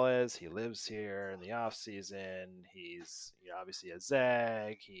Gonzalez. He lives here in the off season. He's obviously a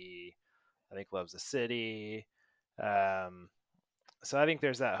Zeg. I think loves the city. Um, so I think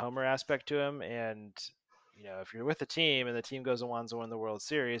there's that homer aspect to him. And if you're with the team and the team goes and wants to win the World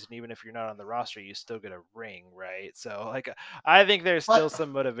Series, and even if you're not on the roster, you still get a ring, right? So I think there's still But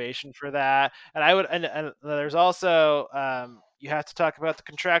some motivation for that. And and there's also you have to talk about the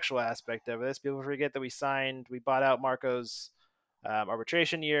contractual aspect of this. People forget that we bought out Marco's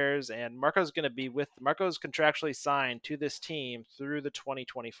arbitration years, and Marco's contractually signed to this team through the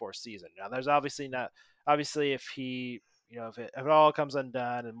 2024 season. Now, there's obviously if he if it all comes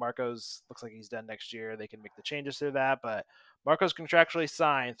undone and Marco's looks like he's done next year, they can make the changes to that. But Marco's contractually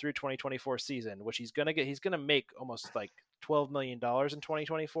signed through 2024 season, which he's gonna make almost like $12 million in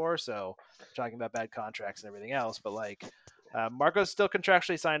 2024. So we're talking about bad contracts and everything else, but Marco's still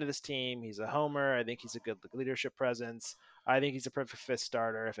contractually signed to this team. He's a homer. I think he's a good leadership presence. I think he's a perfect fifth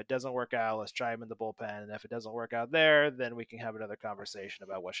starter. If it doesn't work out, let's try him in the bullpen. And if it doesn't work out there, then we can have another conversation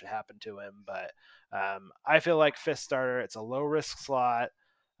about what should happen to him. But I feel like fifth starter, it's a low risk slot.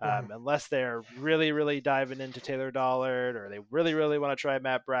 Unless they're really, really diving into Taylor Dollard or they really, really want to try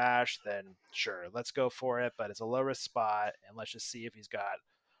Matt Brash, then sure, let's go for it. But it's a low risk spot, and let's just see if he's got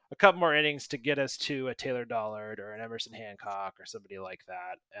a couple more innings to get us to a Taylor Dollard or an Emerson Hancock or somebody like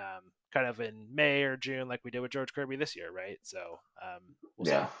that, kind of in May or June, like we did with George Kirby this year, right? So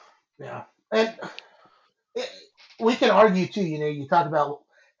we'll Yeah, see. yeah, and we can argue too. You talk about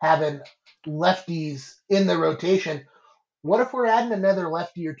having lefties in the rotation. What if we're adding another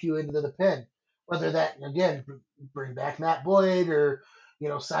lefty or two into the pen? Whether that, again, bring back Matt Boyd or,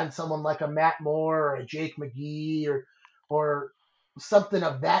 sign someone like a Matt Moore or a Jake McGee or something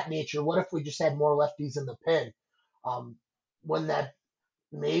of that nature. What if we just had more lefties in the pen? Wouldn't that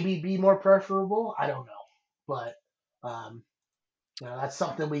maybe be more preferable? I don't know. But, that's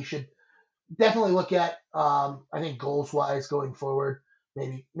something we should definitely look at. I think goals-wise going forward,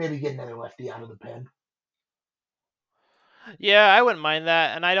 maybe get another lefty out of the pen. Yeah, I wouldn't mind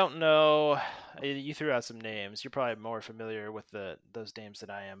that. And I don't know, you threw out some names. You're probably more familiar with those names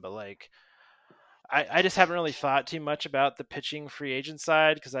than I am, but like I just haven't really thought too much about the pitching free agent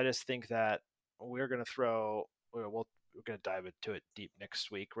side because I just think that we're going to we're going to dive into it deep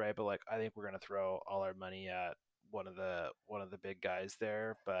next week, right? But like I think we're going to throw all our money at one of the big guys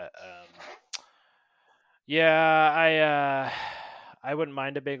there, but yeah, I wouldn't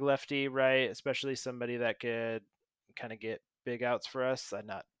mind a big lefty, right? Especially somebody that could kind of get big outs for us, and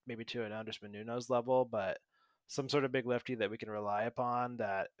not maybe to an Anderson Nuno's level, but some sort of big lefty that we can rely upon.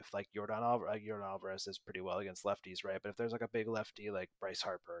 That if like Jordan Alvarez is pretty well against lefties, right? But if there's like a big lefty like Bryce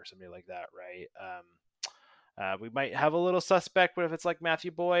Harper or somebody like that, right? We might have a little suspect, but if it's like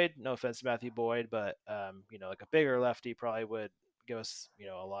Matthew Boyd, no offense to Matthew Boyd, but like a bigger lefty probably would give us,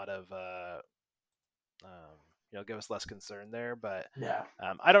 a lot of give us less concern there. But Yeah.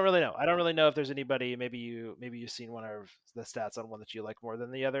 I don't really know. I don't really know if there's anybody. Maybe you've seen one of the stats on one that you like more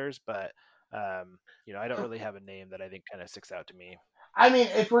than the others, but I don't really have a name that I think kind of sticks out to me. I mean,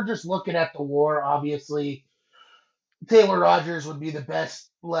 if we're just looking at the WAR, obviously Taylor Rogers would be the best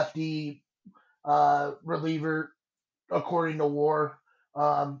lefty reliever according to WAR.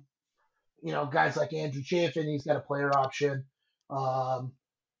 Um, guys like Andrew Chafin, he's got a player option.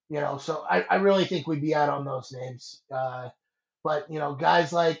 So I really think we'd be out on those names. But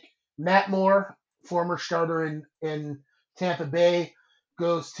guys like Matt Moore, former starter in Tampa Bay,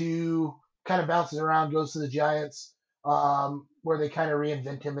 goes to kind of bounces around, goes to the Giants, where they kind of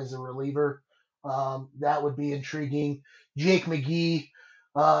reinvent him as a reliever. That would be intriguing. Jake McGee,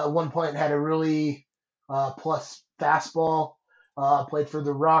 at one point had a really plus fastball. Played for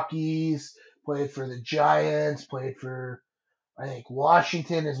the Rockies, played for the Giants, played for I think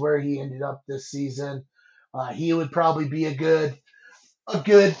Washington is where he ended up this season. He would probably be a good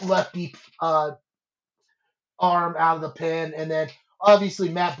lefty arm out of the pen, and then obviously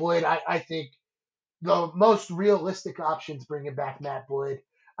Matt Boyd. I think the most realistic options bringing back Matt Boyd.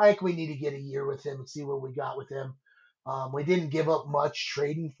 I think we need to get a year with him and see what we got with him. We didn't give up much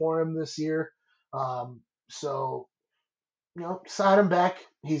trading for him this year, so sign him back.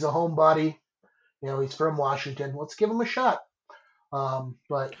 He's a homebody. He's from Washington. Let's give him a shot.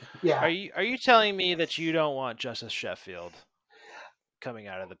 But yeah. Are you telling me that you don't want Justice Sheffield coming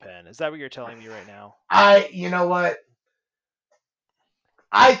out of the pen? Is that what you're telling me right now? You know what?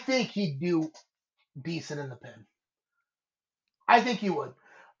 I think he'd do decent in the pen. I think he would.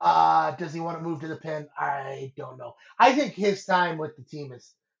 Does he want to move to the pen? I don't know. I think his time with the team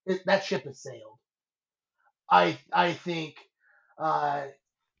that ship has sailed. I think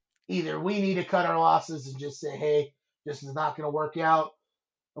either we need to cut our losses and just say, hey, this is not going to work out.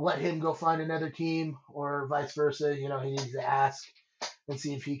 Let him go find another team, or vice versa. He needs to ask and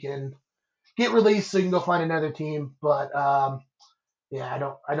see if he can get released so he can go find another team. But I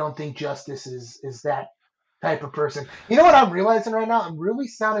don't think Justice is that type of person. You know what I'm realizing right now? I'm really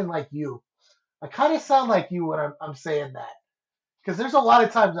sounding like you. I kind of sound like you when I'm saying that, because there's a lot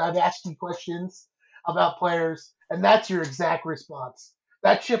of times I've asked you questions about players, and that's your exact response.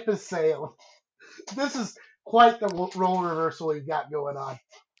 That ship has sailed. This is quite the role reversal we've got going on.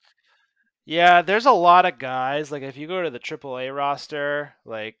 Yeah, there's a lot of guys. Like if you go to the AAA roster,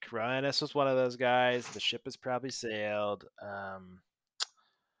 like Ryanus was one of those guys. The ship has probably sailed.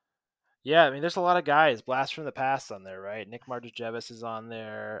 Yeah, I mean, there's a lot of guys. Blast from the past on there, right? Nick Margejevis is on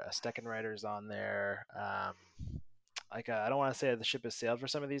there. Steckenrider's on there. like I don't want to say the ship has sailed for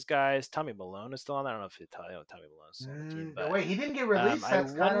some of these guys. Tommy Malone is still on there. I don't know if Tommy Malone's still on the team, No, but wait, he didn't get released. I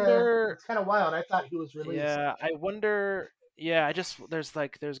wonder. That's kind of wild. I thought he was released. Yeah, I wonder. Yeah, I just there's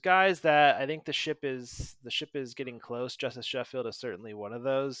guys that I think the ship is getting close. Justice Sheffield is certainly one of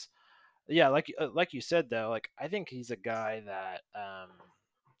those. Yeah, like you said though, like I think he's a guy that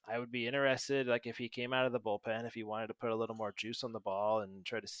I would be interested. Like if he came out of the bullpen, if he wanted to put a little more juice on the ball and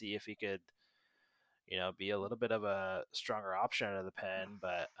try to see if he could, be a little bit of a stronger option out of the pen.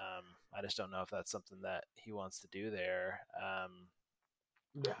 But I just don't know if that's something that he wants to do there.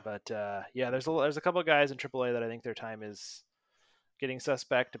 Yeah. But yeah, there's a couple of guys in AAA that I think their time is getting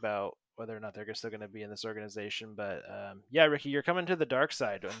suspect about whether or not they're still going to be in this organization. But yeah, Ricky, you're coming to the dark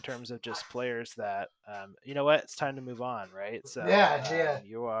side in terms of just players that you know what, it's time to move on, right? So Yeah.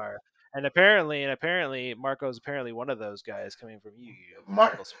 you are, and apparently Marco's apparently one of those guys coming from you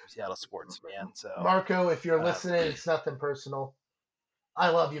Seattle sports fan. So Marco, if you're listening, it's nothing personal. I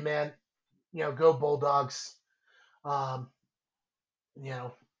love you, man. Go Bulldogs.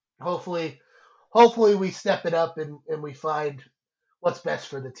 Hopefully we step it up and we find what's best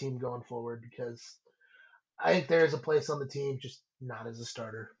for the team going forward, because I think there is a place on the team, just not as a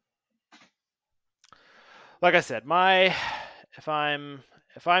starter. Like I said, if I'm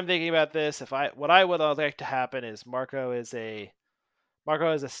thinking about this, what I would like to happen is Marco is a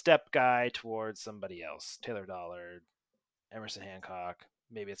step guy towards somebody else. Taylor Dollard, Emerson Hancock,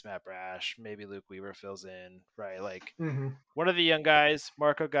 maybe it's Matt Brash, maybe Luke Weaver fills in, right? Like one of the young guys,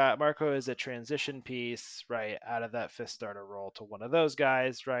 Marco is a transition piece, right, out of that fifth starter role to one of those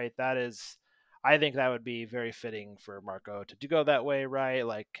guys, right? I think that would be very fitting for Marco to go that way, right?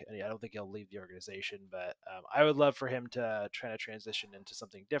 Like, I don't think he'll leave the organization, but I would love for him to try to transition into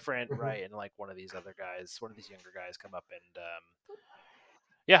something different, right? And like one of these younger guys come up and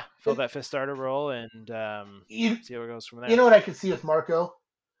fill that fifth starter role and see where it goes from there. You know what I could see with Marco?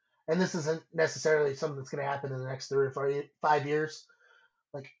 And this isn't necessarily something that's going to happen in the next 3 or 5 years.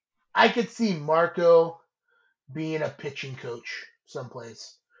 Like, I could see Marco being a pitching coach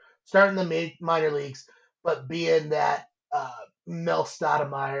someplace, starting the minor leagues, but being that Mel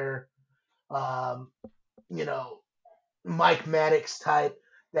Stoudemire, Mike Maddox type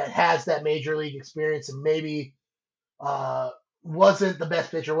that has that major league experience and maybe wasn't the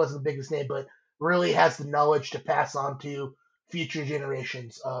best pitcher, wasn't the biggest name, but really has the knowledge to pass on to future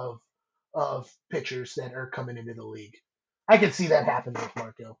generations of pitchers that are coming into the league. I could see that happen with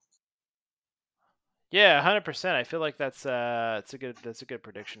Marco. Yeah, 100%. I feel like that's a good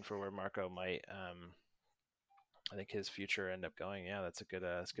prediction for where Marco might. I think his future end up going. Yeah, that's a good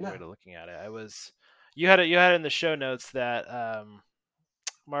way to looking at it. You had it in the show notes that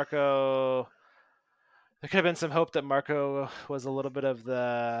Marco. There could have been some hope that Marco was a little bit of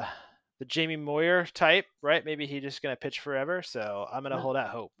the Jamie Moyer type, right? Maybe he's just going to pitch forever. So I'm going to hold out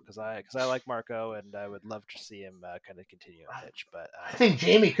hope because I like Marco and I would love to see him kind of continue to pitch. But I think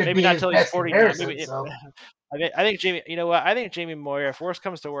Jamie could maybe be not his until he's best 49. comparison. So. I think Jamie. You know what? I think Jamie Moyer. If worst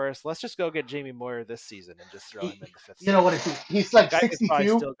comes to worst, let's just go get Jamie Moyer this season and just throw him in the fifth. You know what? He's like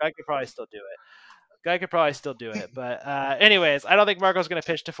 62. Guy could probably still do it. But anyways, I don't think Marco's going to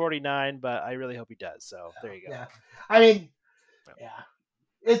pitch to 49, but I really hope he does. So there you go. Yeah. I mean,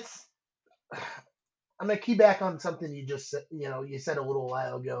 it's. I'm going to key back on something you just said, you said a little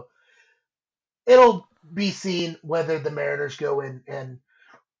while ago. It'll be seen whether the Mariners go in and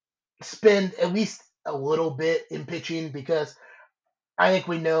spend at least a little bit in pitching, because I think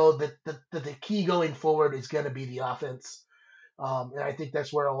we know that the key going forward is going to be the offense. And I think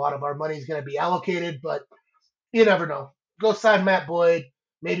that's where a lot of our money is going to be allocated, but you never know. Go sign Matt Boyd,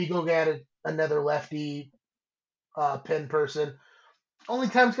 maybe go get another lefty pen person. Only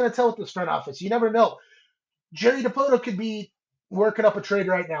time's going to tell with this front office. You never know. Jerry DePoto could be working up a trade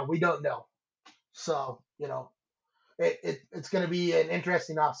right now. We don't know. So, it's going to be an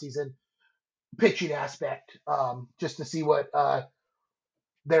interesting offseason pitching aspect, just to see what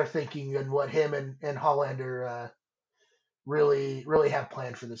they're thinking and what him and Hollander really, really have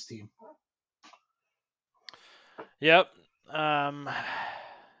planned for this team. Yep.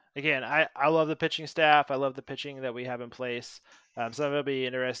 Again, I love the pitching staff. I love the pitching that we have in place. Some of it will be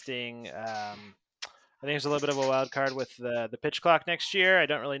interesting. I think there's a little bit of a wild card with the pitch clock next year. I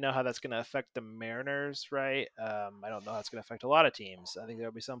don't really know how that's going to affect the Mariners, right? I don't know how it's going to affect a lot of teams. I think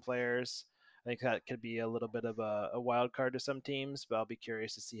there'll be some players. I think that could be a little bit of a wild card to some teams, but I'll be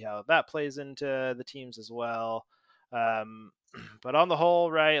curious to see how that plays into the teams as well. But on the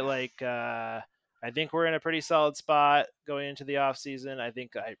whole, right, like I think we're in a pretty solid spot going into the offseason. I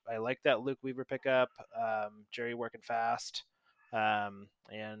think I like that Luke Weaver pickup. Jerry working fast.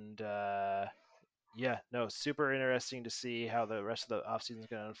 And yeah, no, super interesting to see how the rest of the offseason is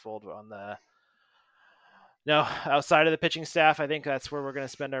going to unfold on the. No, outside of the pitching staff, I think that's where we're going to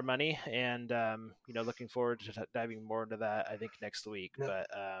spend our money, and looking forward to diving more into that. I think next week, Yep. but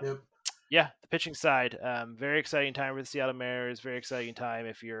Yep. yeah, the pitching side, very exciting time for the Seattle Mariners. Very exciting time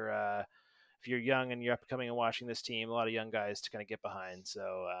if you're young and you're up and coming and watching this team. A lot of young guys to kind of get behind,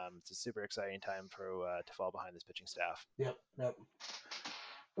 so it's a super exciting time for to fall behind this pitching staff. Yep. Yep.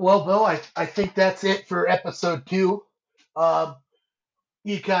 Well, Bill, I think that's it for episode 2.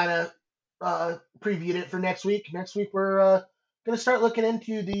 You kind of previewed it for next week. Next week, we're going to start looking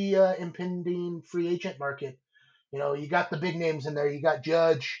into the impending free agent market. You got the big names in there. You got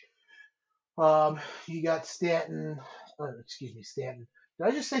Judge. You got Stanton. Stanton. Did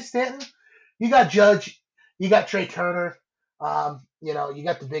I just say Stanton? You got Judge. You got Trey Turner. You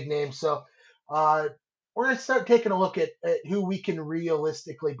got the big names. So we're going to start taking a look at who we can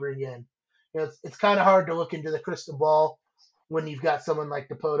realistically bring in. It's kind of hard to look into the crystal ball when you've got someone like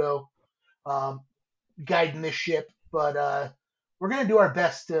Dipoto guiding this ship, but we're going to do our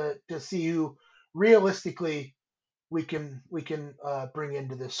best to see who realistically we can bring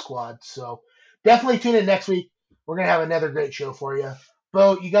into this squad. So definitely tune in next week. We're going to have another great show for you.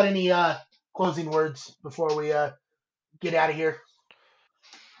 Bo, you got any closing words before we get out of here?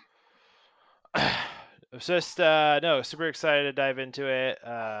 It's just super excited to dive into it.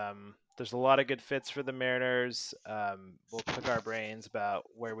 There's a lot of good fits for the Mariners. We'll pick our brains about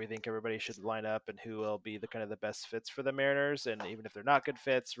where we think everybody should line up and who will be the kind of the best fits for the Mariners, and even if they're not good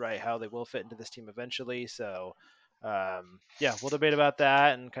fits, right, how they will fit into this team eventually. So we'll debate about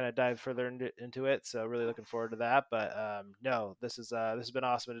that and kind of dive further into it. So really looking forward to that. But this has been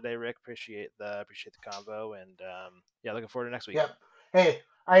awesome today, Rick. Appreciate the convo, and looking forward to next week. Yep. Hey,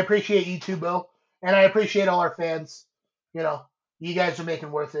 I appreciate you too, Bill, and I appreciate all our fans. You guys are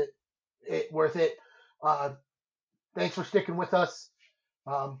making worth it. Thanks for sticking with us.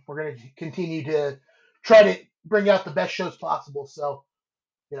 We're going to continue to try to bring out the best shows possible. So,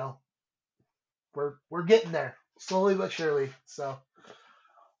 we're getting there slowly but surely. So,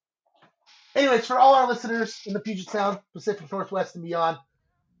 anyways, for all our listeners in the Puget Sound, Pacific Northwest, and beyond,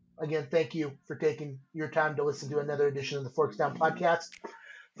 again, thank you for taking your time to listen to another edition of the Forks Down podcast.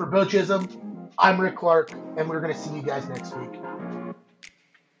 For Bo Chisholm, I'm Rick Clark, and we're going to see you guys next week.